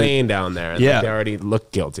took the plane down there, and like, they already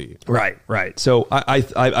look guilty. Right. So I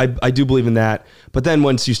do believe in that. But then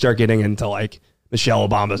once you start getting into like Michelle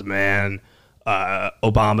Obama's man,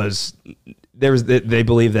 Obama's, they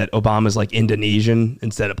believe that Obama's like Indonesian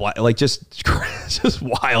instead of black, like just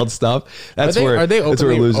wild stuff. Are they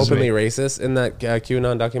openly me. racist in that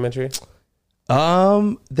QAnon documentary?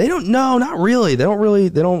 They don't. No, not really. They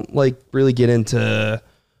don't like really get into.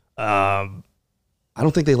 I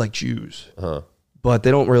don't think they like Jews, but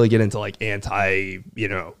they don't really get into like anti,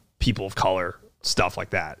 people of color stuff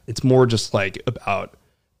like that. It's more just like about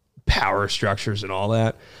power structures and all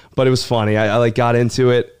that. But it was funny. I like got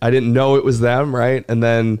into it. I didn't know it was them, right? And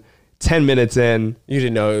then 10 minutes in, you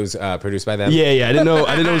didn't know it was produced by them. Yeah. I didn't know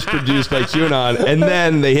it was produced by QAnon. And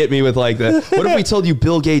then they hit me with like what if we told you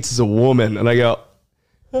Bill Gates is a woman? And I go,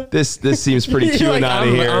 this seems pretty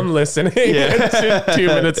QAnon here. I'm listening. Yeah. 2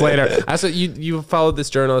 minutes later, I saw you followed this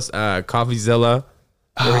journalist, CoffeeZilla.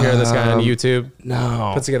 You ever hear of this guy on YouTube?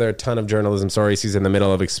 No. Puts together a ton of journalism stories. He's in the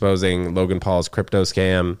middle of exposing Logan Paul's crypto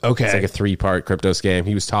scam. Okay. It's like a 3-part crypto scam.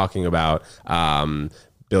 He was talking about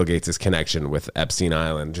Bill Gates' connection with Epstein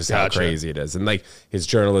Island, just how crazy it is. And like his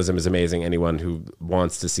journalism is amazing. Anyone who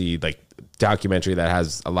wants to see like documentary that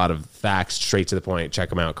has a lot of facts straight to the point,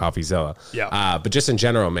 check him out, CoffeeZilla. Yeah. But just in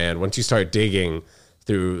general, man, once you start digging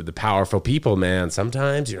through the powerful people, man,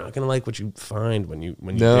 sometimes you're not going to like what you find when you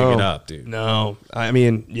dig it up, dude. No, I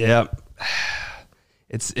mean, yeah,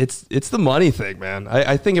 it's the money thing, man.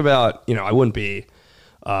 I think about, I wouldn't be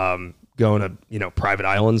going to, private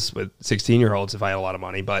islands with 16-year-olds if I had a lot of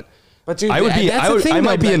money, but dude, I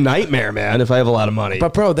might be a nightmare, man, if I have a lot of money.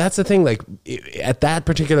 But bro, that's the thing. Like at that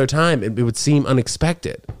particular time, it would seem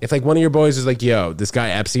unexpected. If like one of your boys is like, yo, this guy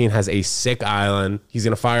Epstein has a sick island. He's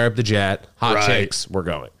going to fire up the jet. Hot chicks. We're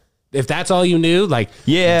going. If that's all you knew, like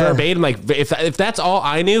verbatim, like if that's all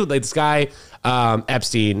I knew, like this guy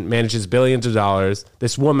Epstein manages billions of dollars.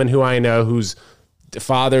 This woman who I know whose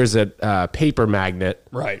father's a paper magnate.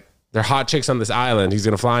 Right. They're hot chicks on this island. He's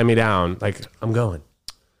going to fly me down. Like I'm going.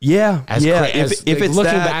 Yeah, if it's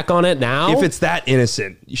looking back on it now, if it's that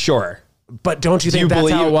innocent, sure. But don't you think that's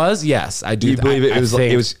how it was? Yes, I do. You believe it was?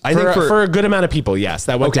 I think for a good amount of people, yes,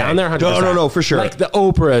 that went down there. 100%. No, for sure. Like the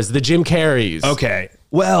Oprahs, the Jim Carreys. Okay.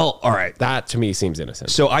 Well, all right. That to me seems innocent.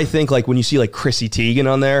 So I think like when you see like Chrissy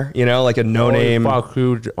Teigen on there, like a no name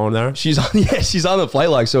on there. She's on the flight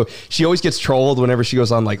log. So she always gets trolled whenever she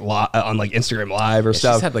goes on like Instagram Live or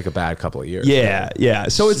stuff. She's had like a bad couple of years. Yeah.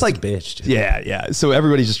 So it's like a bitch. Dude. Yeah. So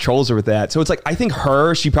everybody just trolls her with that. So it's like I think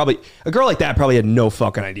a girl like that probably had no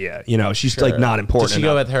fucking idea. She's like not important. Did she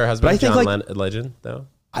go with her husband? But I think John Legend though.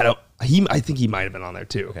 I think he might have been on there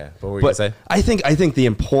too. Okay. What were you gonna say? I think the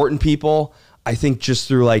important people. I think just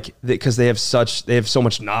through like because they have so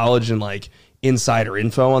much knowledge and like insider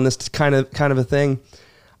info on this kind of a thing.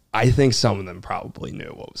 I think some of them probably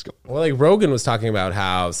knew what was going on. Well, like Rogan was talking about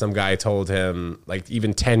how some guy told him like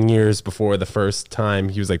even 10 years before the first time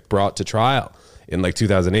he was like brought to trial in like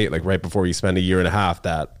 2008, like right before he spent a year and a half,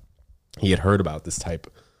 that he had heard about this type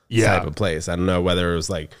of place. I don't know whether it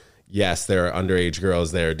was like, yes, there are underage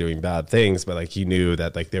girls there doing bad things, but like he knew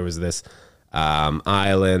that like there was this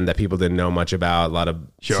island that people didn't know much about. A lot of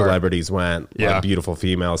celebrities went. A lot of beautiful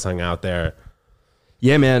females hung out there.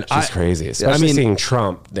 Yeah, man. It's crazy. Especially seeing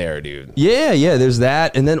Trump there, dude. Yeah. There's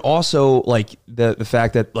that. And then also like the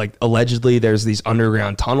fact that like allegedly there's these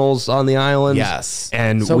underground tunnels on the island. Yes.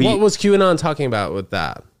 And so what was QAnon talking about with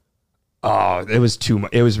that? Oh, it was too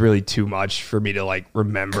much. It was really too much for me to like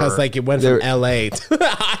remember. Because like it went from LA to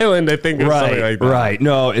the island, I think, or something like that. Right.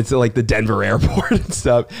 No, it's like the Denver airport and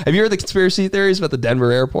stuff. Have you heard the conspiracy theories about the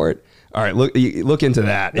Denver airport? All right, look into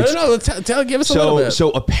that. No. Give us a little bit.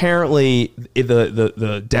 So apparently,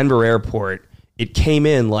 the Denver airport, it came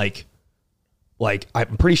in like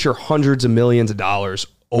I'm pretty sure hundreds of millions of dollars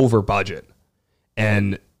over budget,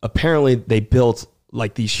 and apparently they built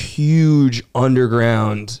like these huge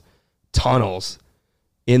underground tunnels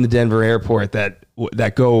in the Denver airport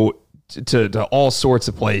that go to all sorts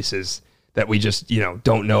of places that we just,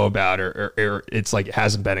 don't know about or it's like it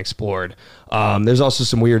hasn't been explored. There's also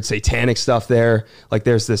some weird satanic stuff there. Like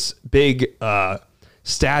there's this big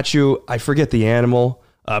statue. I forget the animal,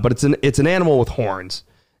 but it's an animal with horns.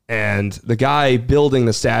 And the guy building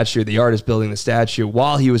the statue, the artist building the statue,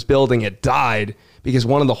 while he was building it, died because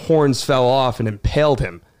one of the horns fell off and impaled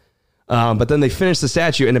him. But then they finished the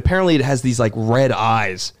statue, and apparently it has these like red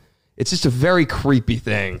eyes. It's just a very creepy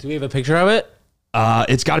thing. Do we have a picture of it?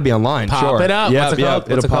 It's got to be online. Pop it up. What's it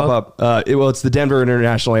called? It'll pop up. It's the Denver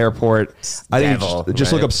International Airport. I think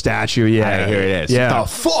just look up statue. Yeah, here it is. Yeah. The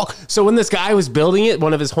fuck. So when this guy was building it,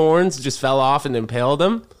 one of his horns just fell off and impaled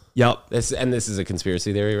him. Yep. This is a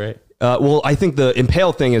conspiracy theory, right? Well, I think the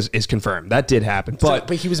impale thing is confirmed. That did happen. But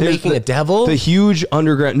he was making a devil? The huge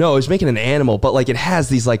underground. No, he was making an animal, but like it has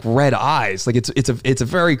these like red eyes. Like it's a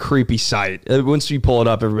very creepy sight. Once you pull it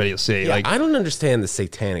up, everybody will see. Yeah, like I don't understand the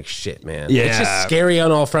satanic shit, man. Yeah. It's just scary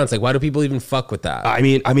on all fronts. Like, why do people even fuck with that? I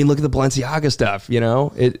mean, look at the Balenciaga stuff,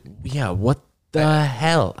 Yeah, what the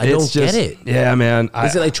hell? I don't get it. Yeah, man.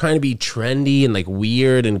 Is it like trying to be trendy and like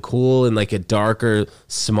weird and cool in like a darker,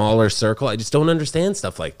 smaller circle? I just don't understand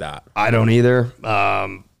stuff like that. I don't either.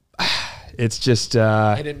 It's just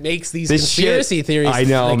and it makes these conspiracy theories I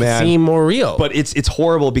know, man, seem more real. But it's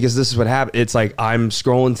horrible because this is what happened. It's like I'm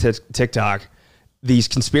scrolling TikTok. These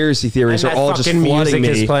conspiracy theories are all just flooding me.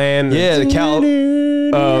 Is playing. Yeah,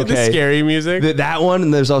 the scary music. That one,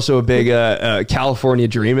 and there's also a big California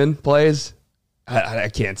Dreamin' plays. I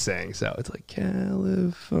can't sing, so it's like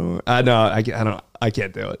California. No, I don't. I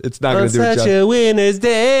can't do it. It's not going to do it. Such a winner's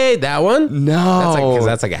day. That one? No,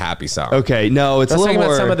 that's like a happy song. Okay, no, it's a little more.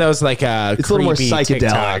 About some of those like it's a little more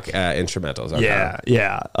psychedelic instrumentals. Okay.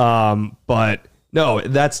 Yeah. But no,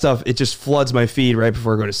 that stuff it just floods my feed right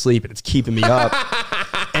before I go to sleep, and it's keeping me up.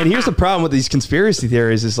 And here's the problem with these conspiracy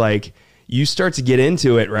theories: is like you start to get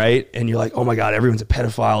into it, right, and you're like, oh my god, everyone's a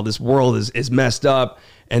pedophile. This world is messed up.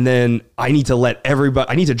 And then I need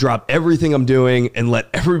to drop everything I'm doing and let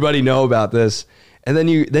everybody know about this. And then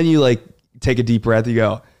you like take a deep breath. You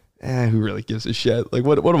go, who really gives a shit? Like,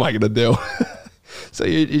 what am I going to do? So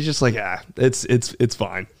you're just like, it's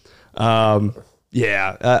fine.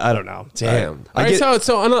 Yeah, I don't know. Damn. All right,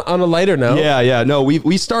 so on a lighter note. Yeah. No,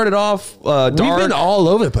 we started off dark. We've been all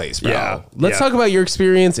over the place, bro. Yeah. Let's talk about your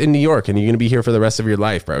experience in New York, and you're going to be here for the rest of your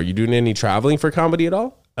life, bro. You doing any traveling for comedy at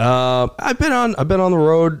all? I've been on the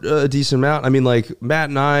road a decent amount. I mean, like Matt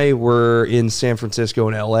and I were in San Francisco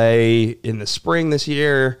and LA in the spring this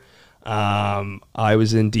year. I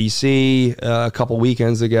was in DC a couple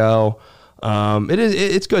weekends ago.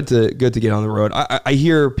 It's good to get on the road. I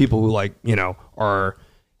hear people who are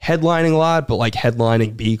headlining a lot, but like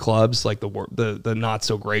headlining B clubs, like the not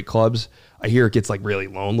so great clubs. I hear it gets like really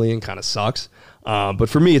lonely and kind of sucks. But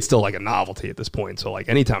for me, it's still like a novelty at this point. So like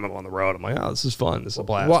anytime I'm on the road, I'm like, oh, this is fun. This is a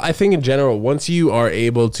blast. Well, I think in general, once you are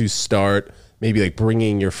able to start maybe like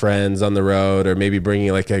bringing your friends on the road or maybe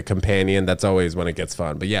bringing like a companion, that's always when it gets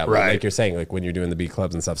fun. But yeah, right. Like you're saying, like when you're doing the B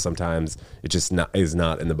clubs and stuff, sometimes it just is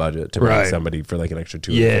not in the budget to bring somebody for like an extra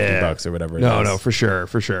 $250 or whatever. No, for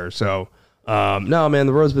sure. So, no, man,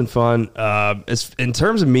 the road's been fun. In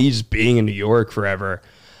terms of me just being in New York forever,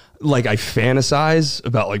 like I fantasize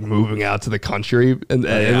about like moving out to the country and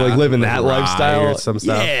like living that lifestyle. Some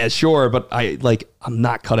stuff. Yeah, sure, but I'm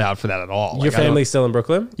not cut out for that at all. Your family's still in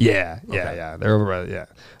Brooklyn? Yeah, they're over.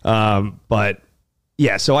 Yeah, but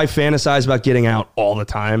yeah, so I fantasize about getting out all the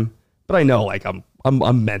time, but I know like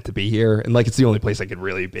I'm meant to be here, and like it's the only place I could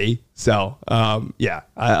really be. So yeah,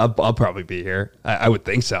 I'll probably be here. I would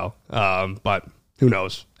think so, but. Who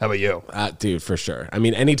knows? How about you? Dude, for sure. I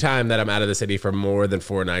mean, anytime that I'm out of the city for more than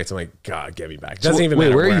 4 nights, I'm like, God, get me back. Doesn't even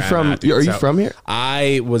matter. Where are you from? Are you from here?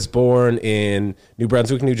 I was born in New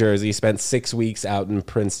Brunswick, New Jersey, spent 6 weeks out in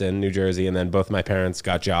Princeton, New Jersey, and then both my parents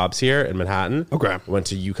got jobs here in Manhattan. Okay. Went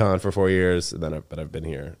to UConn for 4 years, and then but I've been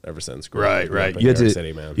here ever since. Right. You had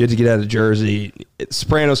to get out of Jersey.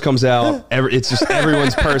 Sopranos comes out. It's just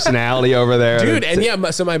everyone's personality over there. Dude,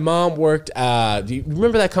 and so my mom worked, do you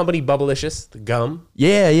remember that company, Bubblicious, the gum?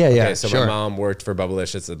 Yeah. Okay, so my mom worked for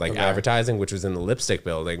Bubblicious at advertising, which was in the Lipstick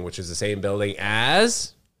Building, which is the same building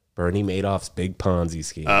as Bernie Madoff's big Ponzi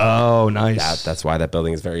scheme. Oh, nice. That's why that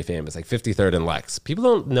building is very famous. Like 53rd and Lex. People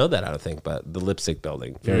don't know that, I don't think, but the Lipstick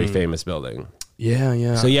Building, very famous building.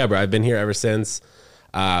 Yeah. So yeah, bro, I've been here ever since.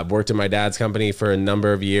 Worked in my dad's company for a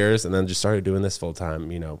number of years, and then just started doing this full time.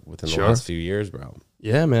 Within the last few years, bro.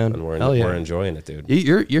 Yeah, man. And we're enjoying it, dude.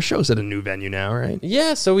 Your show's at a new venue now, right?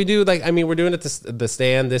 Yeah, so we do we're doing it at the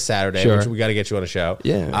Stand this Saturday, which we got to get you on a show.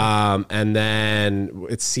 Yeah. And then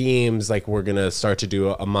it seems like we're gonna start to do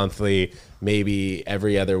a monthly, maybe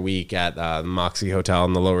every other week at Moxie Hotel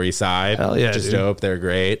on the Lower East Side. Hell yeah, just dude. dope. They're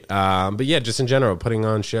great. But yeah, just in general, putting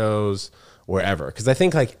on shows wherever, because I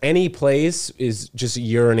think like any place is just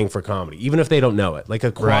yearning for comedy, even if they don't know it. Like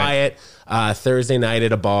a quiet Thursday night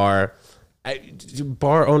at a bar.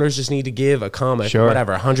 Bar owners just need to give a comic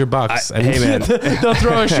whatever $100 and hey man, they'll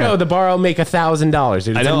throw a show. The bar will make $1,000,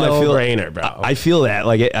 dude. It's a no-brainer, bro. I feel that.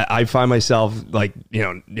 Like I find myself like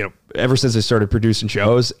you know ever since I started producing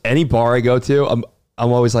shows, any bar I go to,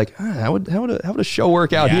 I'm always like, how would a show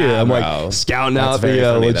work out here? I'm like scouting out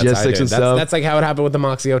the logistics and stuff. That's like how it happened with the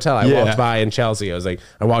Moxie Hotel. I walked by in Chelsea. I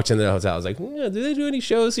walked into the hotel. I was like, do they do any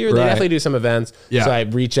shows here? They definitely do some events. Yeah. So I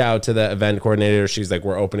reach out to the event coordinator. She's like,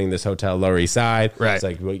 we're opening this hotel Lower East Side. Right. It's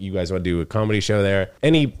like, well, you guys want to do a comedy show there?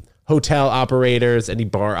 Any hotel operators, any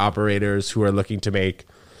bar operators who are looking to make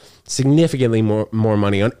significantly more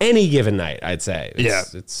money on any given night, I'd say.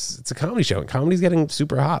 It's a comedy show, and comedy's getting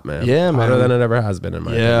super hot, man. Yeah, man. Hotter than it ever has been in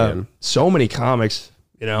my opinion. So many comics,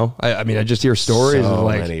 you know. I mean, I just hear stories of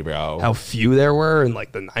like many, bro. How few there were in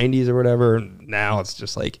like the 90s or whatever. And now it's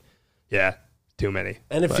just like, too many.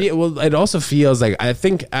 And it also feels like,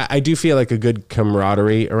 I do feel like a good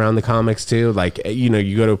camaraderie around the comics too. Like, you know,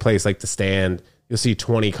 you go to a place like the Stand, you'll see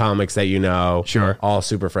 20 comics that you know, all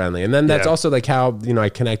super friendly. And then that's also like how, you know, I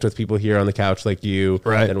connect with people here on the couch like you,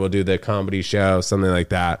 and we'll do the comedy show, something like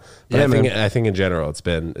that. But I think in general, it's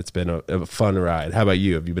been a fun ride. How about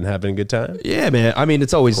you? Have you been having a good time? Yeah, man. I mean,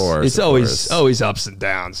 it's always ups and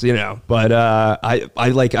downs, you know, but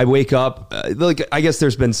I wake up, like, I guess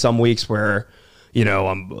there's been some weeks where, you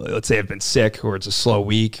know, let's say I've been sick or it's a slow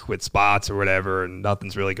week with spots or whatever, and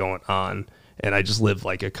nothing's really going on. And I just live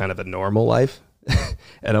like a kind of a normal life.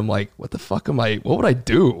 And I'm like, what would I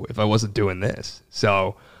do if I wasn't doing this?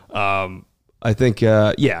 So, I think,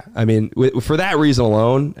 I mean, for that reason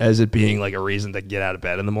alone, as it being like a reason to get out of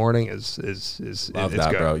bed in the morning is love that,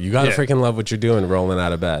 good. Bro. You gotta freaking love what you're doing, rolling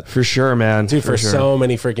out of bed. For sure, man. Dude, for so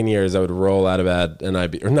many freaking years, I would roll out of bed and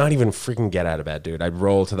or not even freaking get out of bed, dude. I'd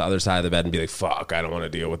roll to the other side of the bed and be like, fuck, I don't want to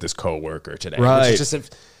deal with this coworker today. Right. Which is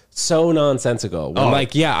just so nonsensical. When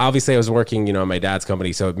obviously I was working, you know, in my dad's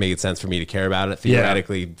company, so it made sense for me to care about it.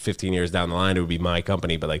 Theoretically, 15 years down the line, it would be my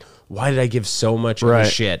company. But like, why did I give so much of a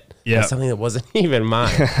shit? Yeah, something that wasn't even mine.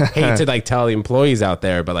 Hate to like tell the employees out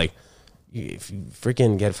there, but like, if you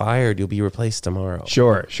freaking get fired, you'll be replaced tomorrow.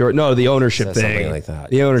 Sure. No, the ownership thing, something like that.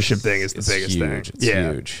 The ownership thing is the biggest thing. It's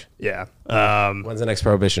huge. Yeah. When's the next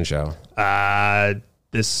Prohibition show?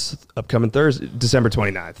 This upcoming Thursday, December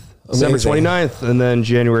 29th. December 29th, and then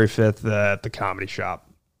January 5th at the Comedy Shop.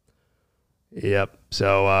 Yep.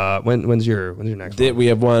 So when's your next one? We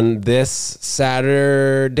have one this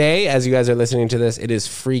Saturday. As you guys are listening to this, it is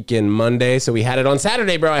freaking Monday. So we had it on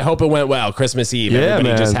Saturday, bro. I hope it went well. Christmas Eve.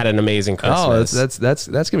 Everybody just had an amazing Christmas. Oh,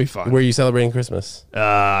 that's gonna be fun. Where are you celebrating Christmas?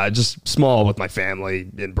 Just small with my family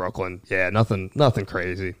in Brooklyn. Yeah, nothing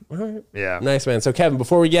crazy. All right. Yeah. Nice, man. So Kevin,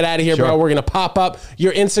 before we get out of here, bro, we're gonna pop up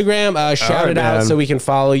your Instagram, shout it out so we can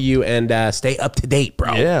follow you and stay up to date,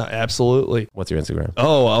 bro. Yeah, absolutely. What's your Instagram?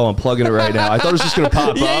 Oh, I'm plugging it right now. I thought it was just gonna pop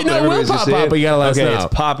up. No, we'll pop up, but you gotta let us know.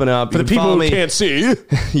 It's popping up. For the people who can't see.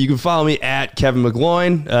 You can follow me at Kevin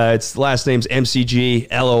McGloin. It's the last name's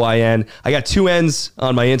McGloin. I got 2 N's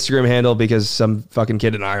on my Instagram handle because some fucking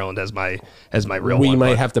kid in Ireland has my real one. We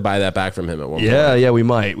might have to buy that back from him at one point. Yeah, we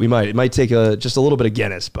might. It might take just a little bit of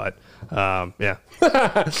Guinness, but yeah.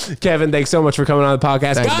 Kevin, thanks so much for coming on the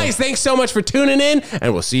podcast. Guys, thanks so much for tuning in,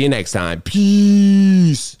 and we'll see you next time.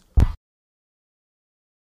 Peace.